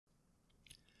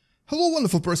Hello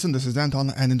wonderful person, this is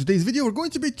Anton, and in today's video we're going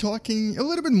to be talking a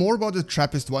little bit more about the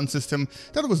TRAPPIST-1 system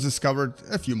that was discovered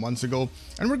a few months ago,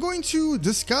 and we're going to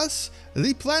discuss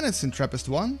the planets in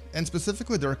TRAPPIST-1, and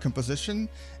specifically their composition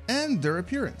and their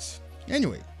appearance.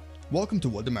 Anyway, welcome to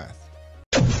What the Math.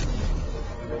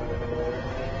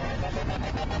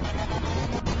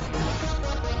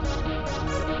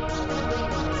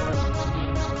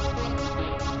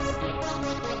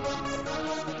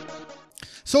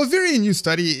 So a very new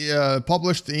study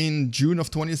published in June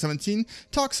of 2017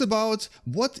 talks about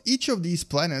what each of these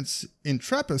planets in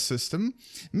TRAPPIST system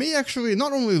may actually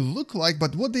not only look like,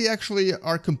 but what they actually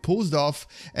are composed of,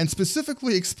 and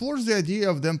specifically explores the idea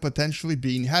of them potentially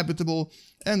being habitable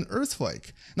and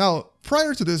Earth-like. Now,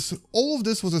 prior to this, all of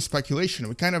this was a speculation.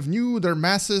 We kind of knew their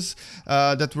masses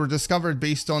that were discovered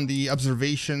based on the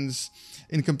observations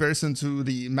in comparison to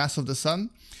the mass of the sun.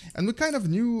 And we kind of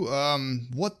knew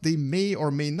what they may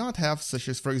or may not have, such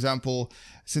as, for example,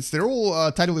 since they're all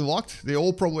tidally locked, they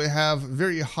all probably have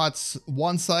very hot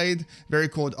one side, very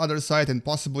cold other side, and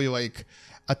possibly like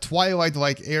a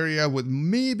twilight-like area with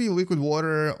maybe liquid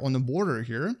water on the border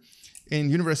here.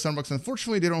 In Universe Sandbox,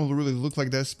 unfortunately, they don't really look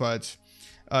like this, but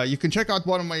you can check out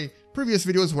one of my previous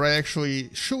videos where I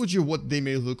actually showed you what they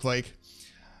may look like.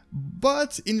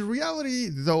 But in reality,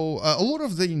 though, a lot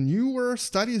of the newer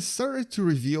studies started to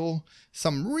reveal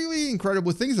some really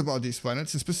incredible things about these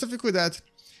planets, and specifically that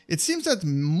it seems that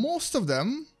most of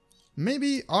them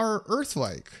maybe are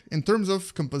Earth-like in terms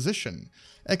of composition,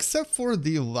 except for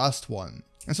the last one.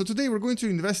 And so today we're going to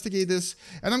investigate this,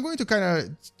 and I'm going to kind of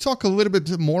talk a little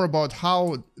bit more about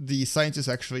how the scientists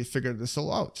actually figured this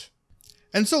all out.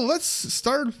 And so let's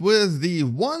start with the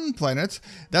one planet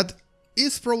that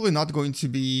is probably not going to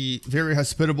be very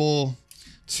hospitable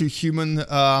to human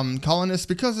colonists,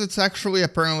 because it's actually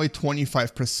apparently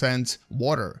 25%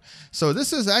 water. So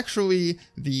this is actually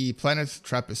the planet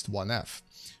TRAPPIST-1F.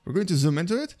 We're going to zoom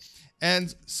into it.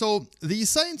 And so the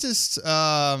scientists,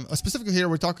 specifically here,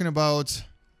 we're talking about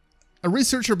a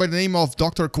researcher by the name of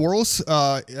Dr. Quarles,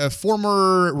 a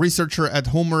former researcher at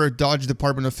Homer Dodge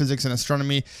Department of Physics and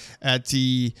Astronomy at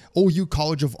the OU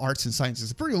College of Arts and Sciences.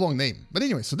 It's a pretty long name. But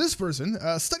anyway, so this person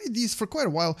studied these for quite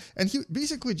a while, and he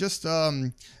basically just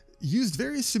used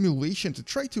various simulation to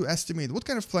try to estimate what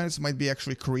kind of planets might be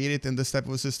actually created in this type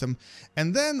of a system,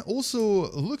 and then also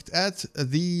looked at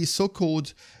the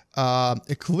so-called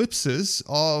eclipses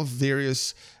of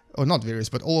various, or not various,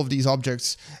 but all of these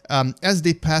objects as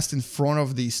they passed in front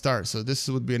of the star. So this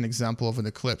would be an example of an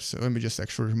eclipse. So let me just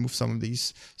actually remove some of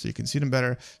these so you can see them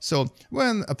better. So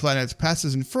when a planet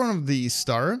passes in front of the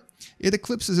star, it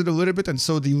eclipses it a little bit, and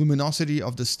so the luminosity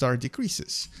of the star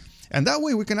decreases. And that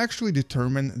way we can actually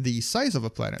determine the size of a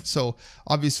planet. So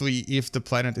obviously if the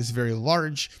planet is very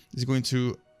large, it's going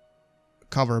to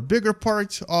cover a bigger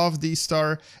part of the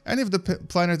star, and if the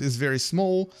planet is very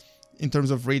small, in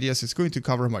terms of radius, it's going to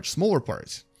cover a much smaller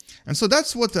part. And so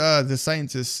that's what the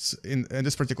scientists in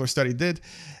this particular study did.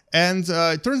 And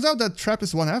it turns out that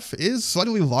TRAPPIST-1F is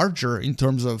slightly larger in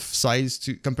terms of size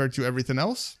compared to everything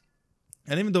else.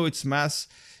 And even though its mass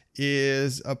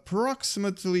is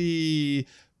approximately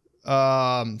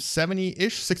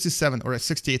 70-ish, 67 or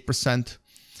 68%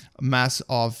 mass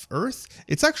of Earth,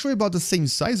 it's actually about the same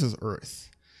size as Earth,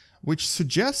 which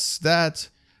suggests that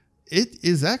it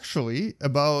is actually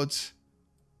about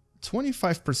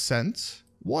 25%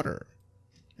 water.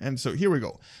 And so here we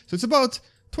go. So it's about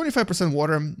 25%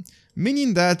 water,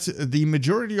 meaning that the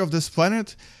majority of this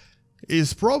planet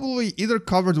is probably either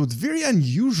covered with very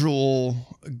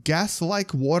unusual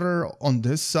gas-like water on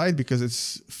this side because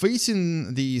it's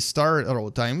facing the star at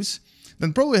all times,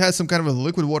 then probably has some kind of a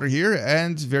liquid water here,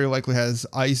 and very likely has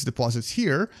ice deposits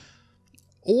here,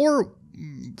 or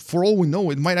for all we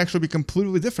know, it might actually be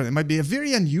completely different. It might be a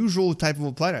very unusual type of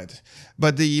a planet.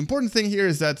 But the important thing here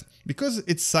is that because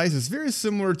its size is very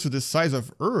similar to the size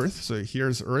of Earth, so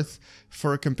here's Earth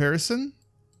for a comparison.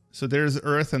 So there's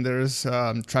Earth and there's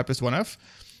TRAPPIST-1F.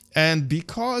 And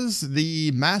because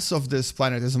the mass of this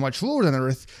planet is much lower than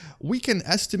Earth, we can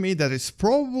estimate that it's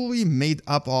probably made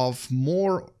up of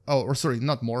more, or sorry,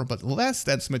 not more, but less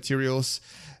dense materials,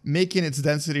 making its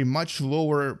density much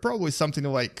lower, probably something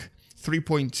like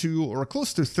 3.2 or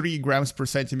close to 3 grams per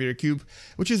centimeter cube,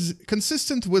 which is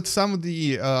consistent with some of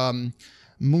the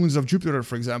moons of Jupiter,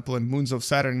 for example, and moons of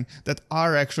Saturn that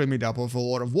are actually made up of a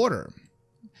lot of water.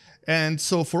 And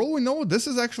so for all we know, this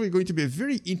is actually going to be a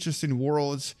very interesting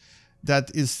world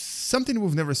that is something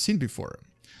we've never seen before.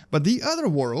 But the other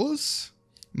worlds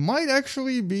might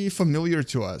actually be familiar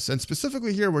to us. And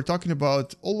specifically here, we're talking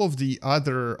about all of the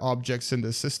other objects in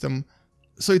the system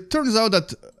So it turns out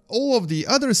that all of the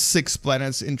other 6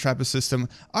 planets in TRAPPIST system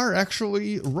are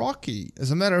actually rocky.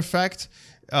 As a matter of fact,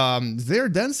 their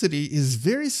density is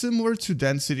very similar to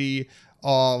density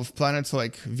of planets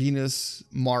like Venus,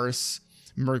 Mars,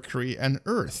 Mercury, and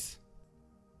Earth.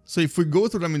 So if we go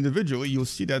through them individually, you'll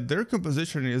see that their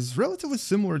composition is relatively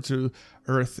similar to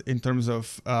Earth in terms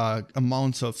of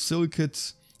amounts of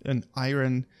silicates and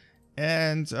iron.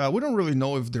 And we don't really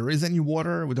know if there is any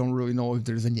water. We don't really know if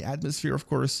there's any atmosphere, of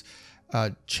course.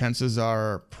 Chances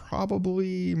are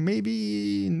probably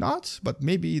maybe not, but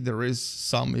maybe there is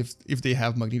some if they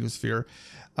have magnetosphere.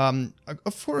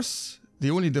 Of course,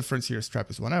 the only difference here is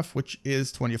TRAPPIST-1F, which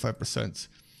is 25%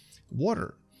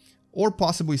 water, or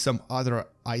possibly some other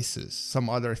ices, some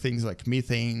other things like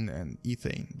methane and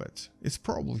ethane, but it's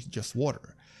probably just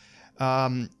water.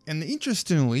 And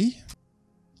interestingly,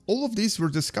 all of these were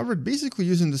discovered basically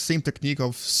using the same technique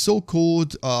of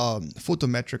so-called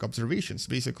photometric observations,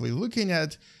 basically looking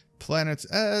at planets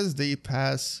as they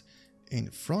pass in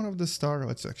front of the star.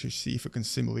 Let's actually see if we can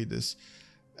simulate this.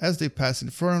 As they pass in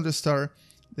front of the star,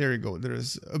 there you go.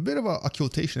 There's a bit of a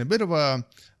occultation, a bit of a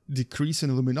decrease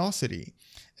in luminosity.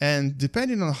 And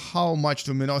depending on how much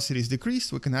luminosity is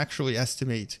decreased, we can actually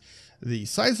estimate the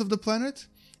size of the planet.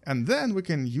 And then we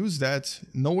can use that,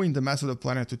 knowing the mass of the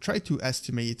planet, to try to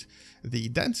estimate the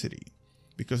density,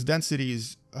 because density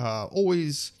is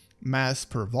always mass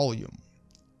per volume.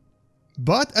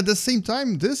 But at the same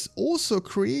time, this also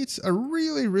creates a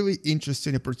really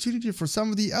interesting opportunity for some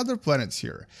of the other planets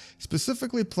here,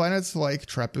 specifically planets like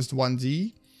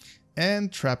TRAPPIST-1D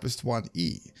and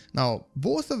TRAPPIST-1E. Now,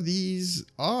 both of these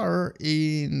are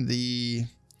in the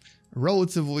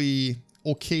relatively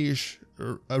okayish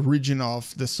a region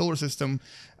of the solar system,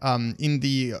 in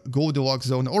the Goldilocks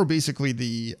zone, or basically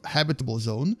the habitable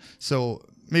zone. So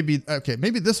maybe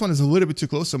this one is a little bit too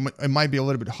close, so it might be a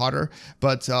little bit hotter,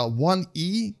 but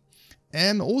 1E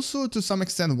and also to some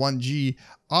extent 1G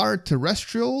are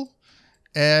terrestrial,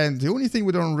 and the only thing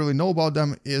we don't really know about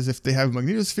them is if they have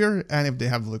magnetosphere and if they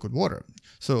have liquid water.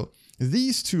 So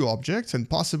these 2 objects, and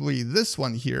possibly this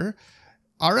one here,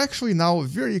 are actually now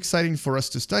very exciting for us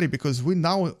to study, because we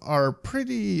now are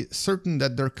pretty certain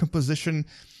that their composition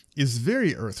is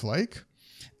very Earth-like.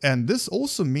 And this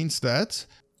also means that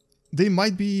they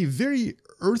might be very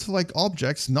Earth-like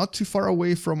objects, not too far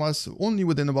away from us, only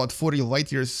within about 40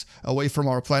 light years away from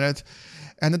our planet.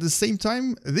 And at the same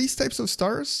time, these types of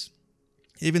stars,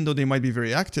 even though they might be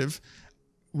very active,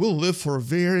 will live for a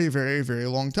very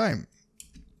long time.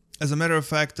 As a matter of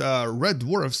fact, red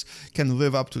dwarfs can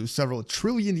live up to several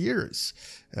trillion years,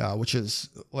 which is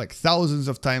like thousands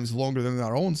of times longer than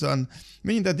our own sun,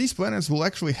 meaning that these planets will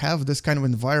actually have this kind of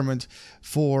environment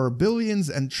for billions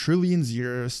and trillions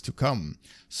years to come.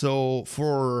 So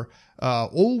for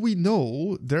all we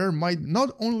know, there might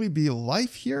not only be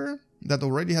life here that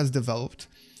already has developed,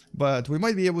 but we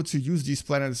might be able to use these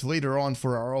planets later on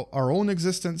for our own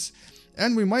existence,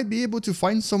 and we might be able to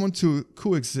find someone to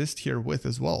coexist here with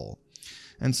as well.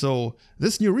 And so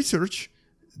this new research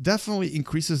definitely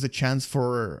increases the chance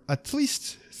for at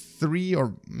least 3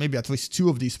 or maybe at least 2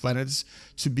 of these planets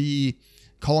to be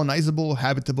colonizable,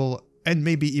 habitable, and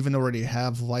maybe even already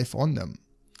have life on them.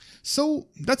 So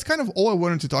that's kind of all I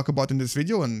wanted to talk about in this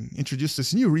video and introduce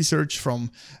this new research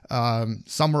from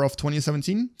summer of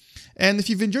 2017. And if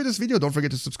you've enjoyed this video, don't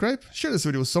forget to subscribe, share this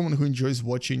video with someone who enjoys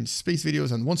watching space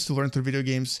videos and wants to learn through video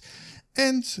games,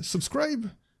 and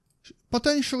subscribe,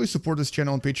 potentially support this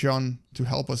channel on Patreon to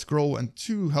help us grow and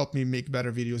to help me make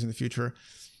better videos in the future.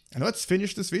 And let's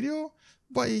finish this video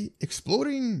by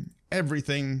exploding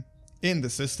everything in the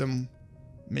system,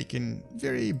 making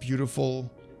very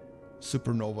beautiful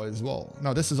supernova as well.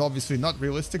 Now this is obviously not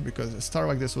realistic because a star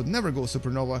like this would never go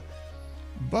supernova,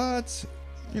 but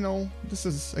you know, this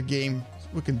is a game,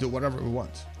 we can do whatever we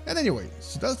want. And anyway,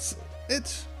 so that's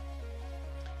it.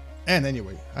 And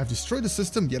anyway, I've destroyed the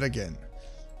system yet again.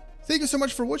 Thank you so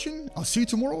much for watching. I'll see you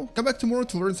tomorrow. Come back tomorrow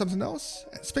to learn something else.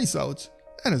 Space out.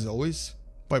 And as always,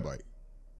 bye bye.